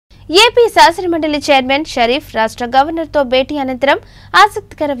AP శాసనమండలి chairman Sharif రాష్ట్ర గవర్నర్తో భేటీ అనంతరం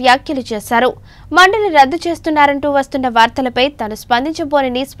ఆసక్తికర వ్యాఖ్యలు చేశారు. మండలి రద్దు చేస్తున్నారంటూ వస్తున్న వార్తలపై తాను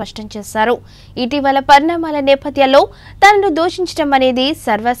స్పందించబోనని స్పష్టం చేశారు. ఇటీవల పరిణామాల నేపథ్యంలో తనను దూషించడం అనేది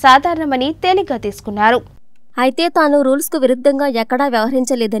సర్వసాధారణమని తేలిగ్గా తీసుకున్నారు. అయితే తాను రూల్స్కు విరుద్ధంగా ఎక్కడా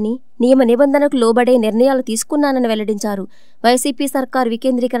వ్యవహరించలేదని, నియమ నిబంధనలకు లోబడే నిర్ణయాలు తీసుకున్నానని వెల్లడించారు. వైసీపీ సర్కారు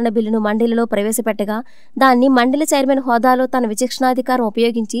వికేంద్రీకరణ బిల్లును మండలిలో ప్రవేశపెట్టగా దాన్ని మండలి చైర్మన్ హోదాలో తన విచక్షణాధికారం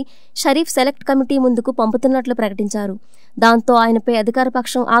ఉపయోగించి షరీఫ్ సెలెక్ట్ కమిటీ ముందుకు పంపుతున్నట్లు ప్రకటించారు. దాంతో ఆయనపై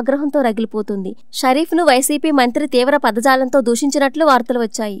అధికారపక్షం ఆగ్రహంతో రగిలిపోతుంది. షరీఫ్ను వైసీపీ మంత్రి తీవ్ర పదజాలంతో దూషించినట్లు వార్తలు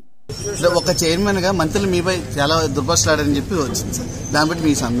వచ్చాయి. ఒక చైర్మన్ గా మంత్రులు మీపై చాలా దుర్భాషలాడని చెప్పి వచ్చింది సార్. దాన్ని బట్టి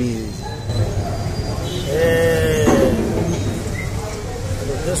మీ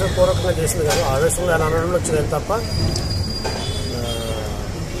ఉద్దేశపూర్వకంగా చేసింది కాదు, ఆవేశంలో ఎలా అనడంలో వచ్చింది తప్ప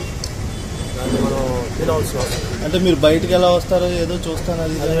దాన్ని మనం ఫీల్ అవ్వాల్సిన అవసరం. అంటే మీరు బయటకు ఎలా వస్తారో ఏదో చూస్తాను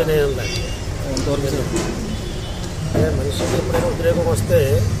అది మనిషికి ఎప్పుడైనా ఉద్రేకం వస్తే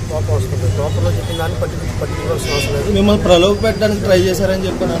కోపం వస్తుంది. కోపంలో చెప్పిన దాన్ని పట్టించుకోవాల్సిన అవసరం లేదు. మిమ్మల్ని ప్రలోభ పెట్టడానికి ట్రై చేశారని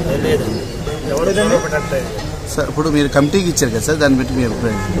చెప్పాను. లేదండి, ఎవరు పెట్టట్లేదు సార్. ఇప్పుడు మీరు కమిటీకి ఇచ్చారు కదా సార్, దాన్ని బట్టి మీ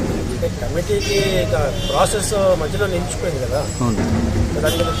అభిప్రాయం? కమిటీకి ప్రాసెస్ మధ్యలో నిలిచిపోయింది కదా,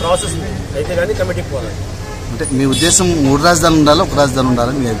 దానికి ప్రాసెస్ అయితే కానీ కమిటీకి పోవాలి. అంటే మీ ఉద్దేశం 3 రాజధానులు ఉండాలా, 1 రాజధాని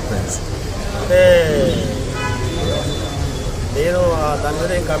ఉండాలని మీ అభిప్రాయం? అంటే నేను దాని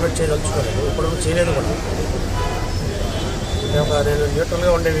మీద ఏం కామెంట్ చేయదలుచుకోలేదు, ఇప్పుడు చేయలేదు కూడా. నేను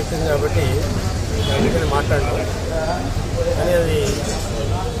న్యూట్రల్గా ఉండే వ్యక్తిని కాబట్టి అందుకని మాట్లాడాను. కానీ అది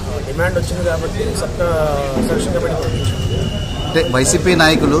డిమాండ్ వచ్చింది కాబట్టి సెలక్షన్ కమిటీ పంపించాను. అంటే వైసీపీ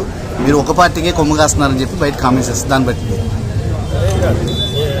నాయకులు మీరు ఒక పార్టీకే కొమ్ము కాస్తున్నారని చెప్పి బయట కామెంట్స్ చేస్తారు, దాన్ని బట్టి అదేం కాదు,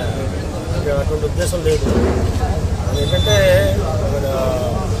 అటువంటి ఉద్దేశం లేదు. ఏంటంటే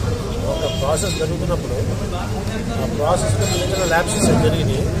ఒక ప్రాసెస్ జరుగుతున్నప్పుడు ఆ ప్రాసెస్లో ఏదైనా ల్యాబ్సెస్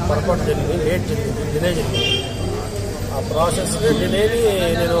జరిగింది, పొరపాటు జరిగింది, లేట్ జరిగింది, డిలే జరిగింది. ఆ ప్రాసెస్ డిలేని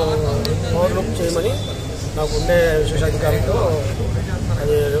నేను ఓవర్లుక్ చేయమని నాకు ఉండే విశేషాధికారులతో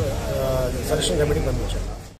అది సెలక్షన్ కమిటీకి పంపించాను.